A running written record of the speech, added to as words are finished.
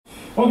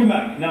Welcome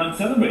back. Now, in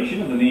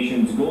celebration of the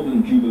nation's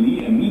Golden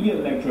Jubilee, a media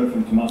lecturer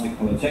from Temasek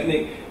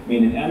Polytechnic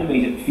made an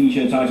animated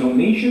feature titled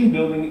Nation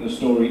Building, a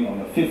Story of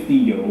a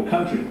 50-Year-Old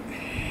Country.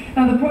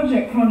 Now, the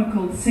project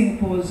chronicled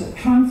Singapore's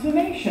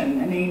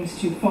transformation and aims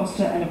to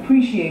foster an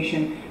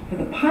appreciation for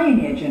the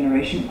pioneer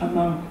generation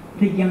among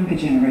the younger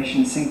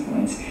generation of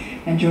Singaporeans.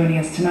 And joining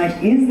us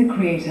tonight is the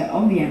creator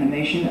of the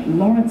animation,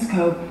 Lawrence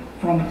Koh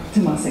from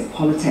Temasek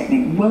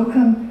Polytechnic.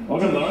 Welcome.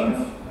 Welcome,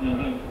 Lawrence.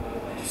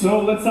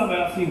 So let's start by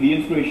asking the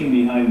inspiration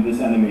behind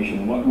this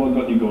animation. What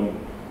got you going?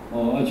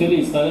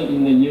 Actually, it started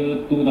in the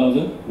year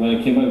 2000 when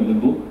I came up with the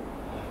book.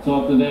 So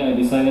after that, I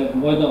decided,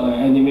 why not I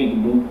animate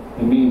the book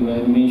and make it into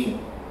animation.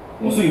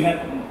 Yeah. Oh, so you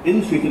had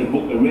illustrated a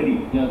book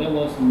already? Yeah, that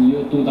was in the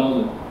year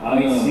 2000.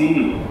 I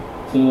see.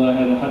 So I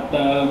had a hard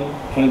time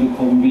trying to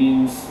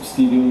convince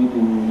studio to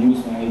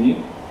use my idea.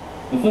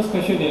 The first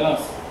question they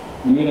asked,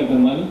 do you have the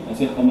money? I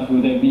said, how much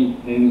would that be?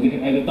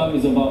 At the time,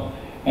 it's about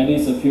at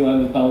least a few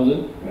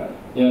 $100,000.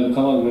 Yeah, to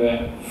come up with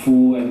a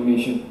full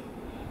animation.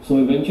 So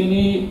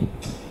eventually,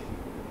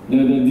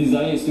 the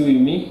desire is still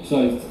in me.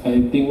 So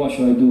I think, what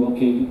should I do?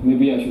 Okay,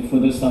 maybe I should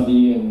further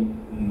study and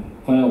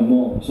find out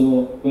more.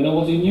 So when I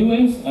was in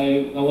US,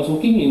 I was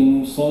working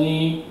in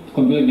Sony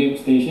Computer Game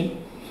Station,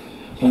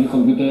 Sony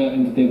Computer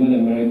Entertainment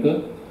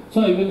America.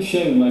 So I even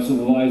shared with my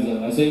supervisor.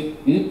 I said,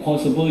 is it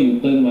possible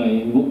you turn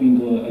my book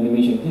into an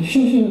animation? He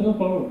said, sure, no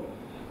problem.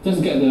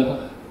 Just get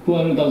the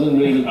 200,000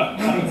 ready.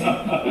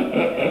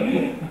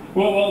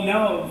 Well,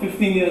 now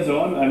 15 years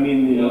on, I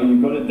mean, you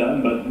got it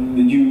done, but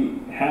did you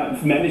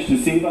manage to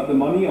save up the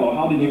money, or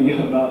how did you get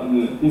about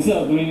the... Instead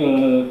of doing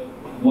a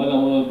 1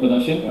 hour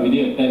production, we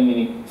did a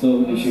 10-minute,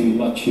 so it should be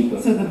much cheaper.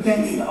 So the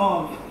best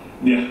of.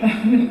 Yeah.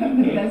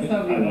 The best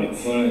of your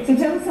books. Right. So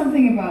tell us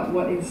something about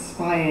what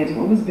inspired,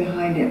 what was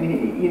behind it. I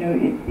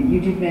mean, you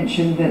did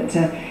mention that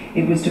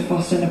it was to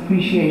foster an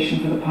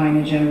appreciation for the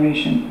pioneer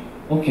generation.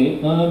 Okay,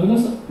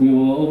 because we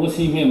were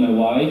overseas, me and my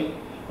wife.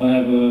 I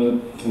have a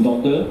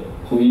daughter,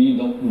 Hui,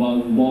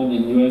 born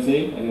in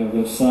USA. I have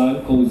a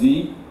son,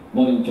 Cozy,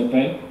 born in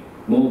Japan,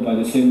 both by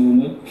the same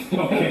woman.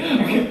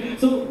 Okay.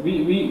 So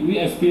we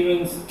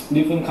experienced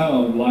different kind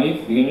of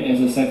life,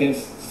 as a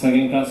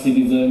second-class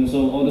citizen.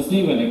 So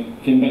honestly, when I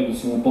came back to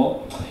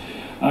Singapore,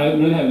 I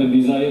really have a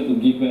desire to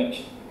give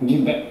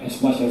back as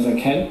much as I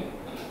can.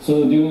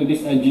 So during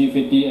this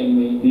IG50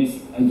 and this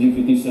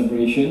IG50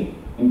 celebration,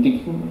 I'm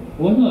thinking,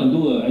 why not I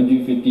do an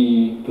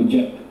IG50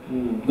 project?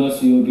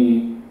 Because you'll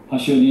be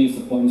partially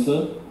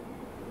sponsored.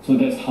 So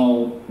that's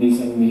how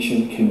this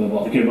animation came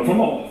about. Okay, but from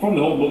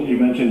the whole book you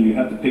mentioned, you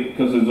had to pick,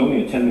 because it was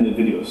only a 10-minute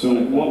video. So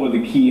what were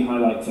the key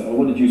highlights?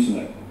 What did you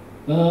select?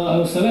 I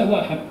will select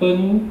what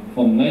happened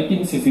from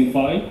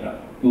 1965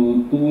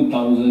 to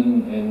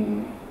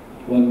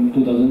 2001,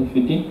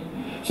 2015.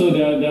 So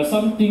there are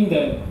some things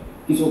that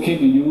it's okay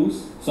to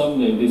use. Some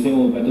that they say,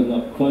 oh, better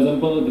not. For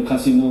example, the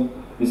casino.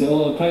 They say,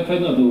 oh, try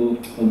not to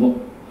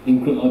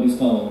include all this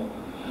kind of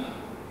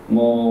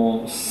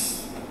more...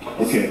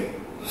 Okay.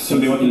 So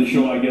they wanted to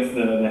show, I guess,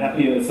 the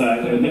happier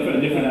side, a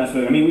different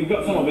aspect. I mean, we've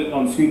got some of it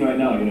on screen right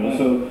now,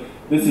 So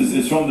this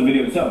is from the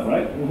video itself,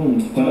 right?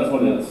 So that's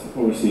what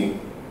we're seeing.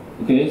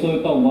 Okay, so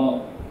we talk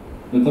about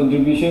the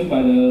contribution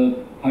by the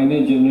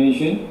pioneer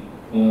generation,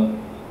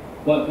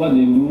 what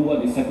they do,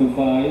 what they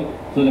sacrifice,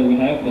 so that we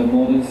have the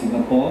modern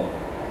Singapore.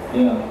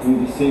 With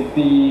the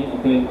safety,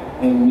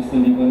 and Mr.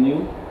 Steven Chia,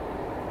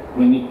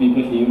 many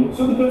people here.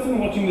 So the person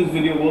watching this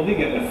video, will they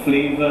get a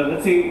flavor?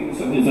 Let's say it's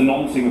a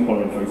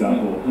non-Singaporean, for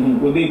example.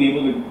 Will they be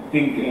able to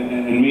think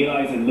and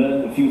realize and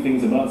learn a few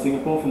things about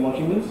Singapore from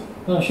watching this?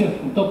 Sure.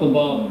 We talk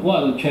about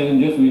what are the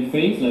challenges we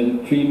face,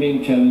 like the 3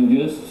 main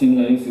challenges since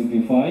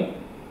 1965.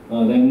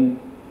 Then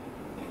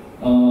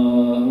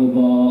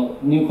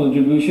about new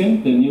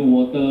contribution, the new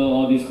water,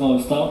 all this kind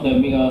of stuff that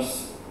make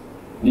us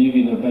live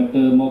in a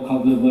better, more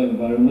comfortable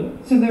environment.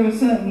 So there are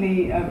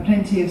certainly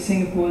plenty of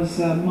Singapore's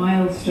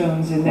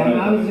milestones in there. Right.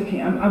 I was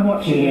looking, I'm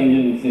watching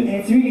it.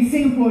 Yes. It's really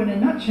Singapore in a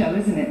nutshell,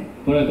 isn't it?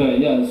 Correct,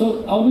 yeah.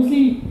 So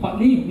honestly,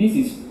 partly this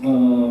is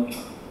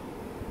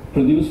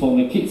produced for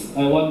my kids.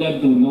 I want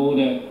them to know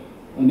that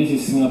this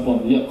is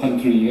Singapore,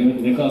 country,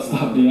 that kind of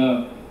stuff.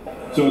 Yeah.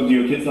 So do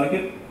your kids like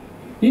it?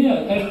 Yeah,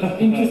 and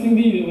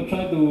interestingly, they will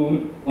try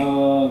to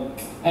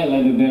act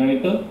like the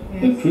director.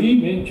 Yes. The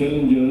 3 main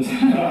challenges.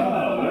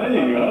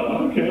 There you go.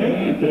 Okay.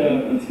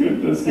 That's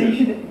good. So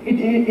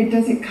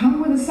does it come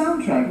with a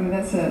soundtrack? I mean,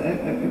 that's a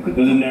good...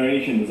 There's a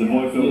narration, there's a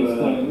voiceover.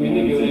 Yes, we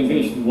need to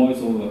engage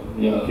voiceover.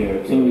 Yeah.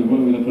 Okay. So we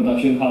work with the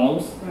production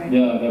house. Right.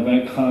 Yeah, they're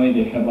very kind,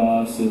 they help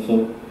us.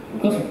 So,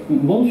 because we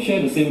both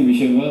share the same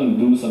vision, we want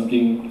to do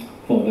something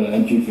for the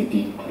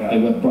IG50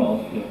 that we're proud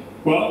of. Yeah.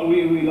 Well,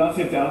 we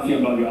lastly have to ask you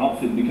about your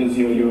outfit, because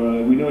we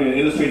know you're an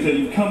illustrator.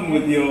 You've come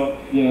with your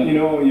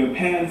your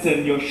pants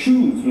and your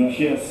shoes,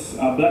 which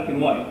are black and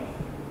white.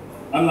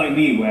 Unlike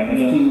me, where I have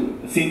two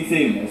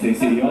same, as they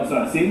say. Yours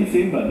are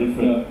same but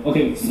different.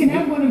 Okay. You can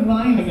have one of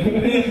mine.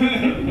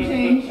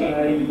 Change.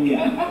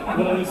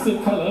 But it's the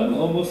color,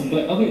 almost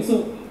black. Okay,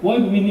 so why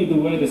do we need to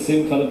wear the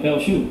same color pair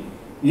of shoes?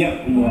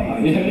 Yeah,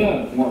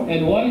 Wow.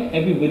 And why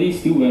everybody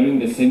still wearing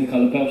the same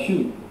color pair of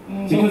shoe?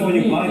 Because when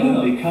you buy them,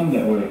 they come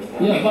that way.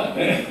 Yeah,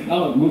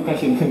 but good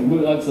question,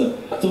 good answer.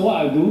 So what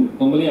I do,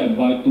 normally I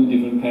buy 2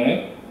 different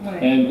pair,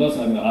 and because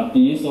I'm an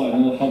artist, so I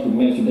know how to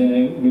match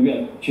them. Maybe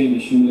I change the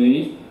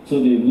shoelace so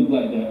they look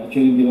like they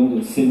actually belong to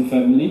the same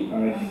family.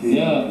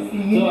 Yeah.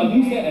 So I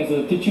use that as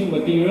a teaching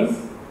material.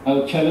 I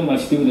will challenge my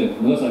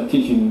students because I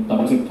teach in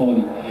Temasek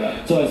Poly.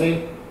 So I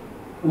say,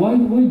 why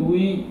do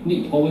we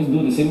need to always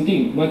do the same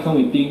thing? Why can't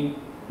we think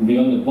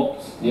beyond the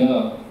box?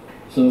 Yeah.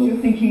 So you're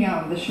thinking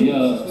out of the shoes. Yeah.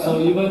 As well.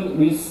 So even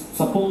we're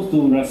supposed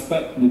to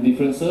respect the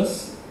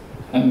differences,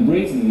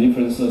 embrace the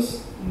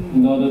differences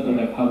in order to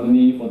have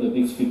harmony for the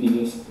next 50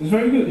 years. It's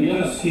very good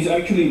because he's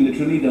actually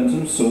literally done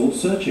some soul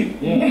searching.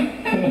 Yeah.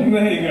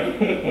 There you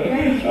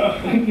go.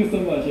 Thank you so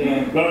much.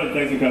 Yeah. Alright,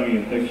 thanks for coming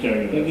in. Thanks for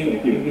sharing it.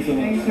 Thank you so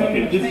much.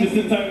 Okay, just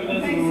sit tight with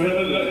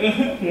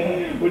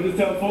us. We'll just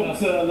tell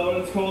folks,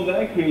 Lawrence Cole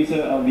there,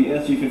 creator of the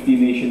SG50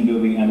 Nation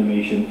Building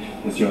Animation,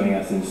 is joining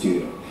us in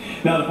studio.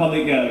 Now the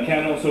public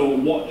can also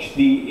watch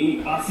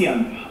the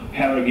ASEAN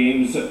Para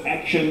Games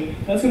action.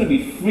 That's going to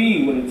be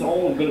free when it's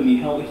all going to be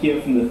held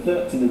here from the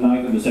 3rd to the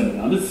 9th of December.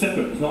 Now this is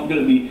separate, it's not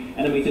going to be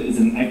animated, it's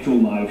an actual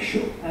live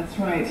show. That's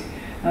right.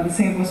 The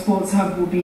Singapore Sports Hub will be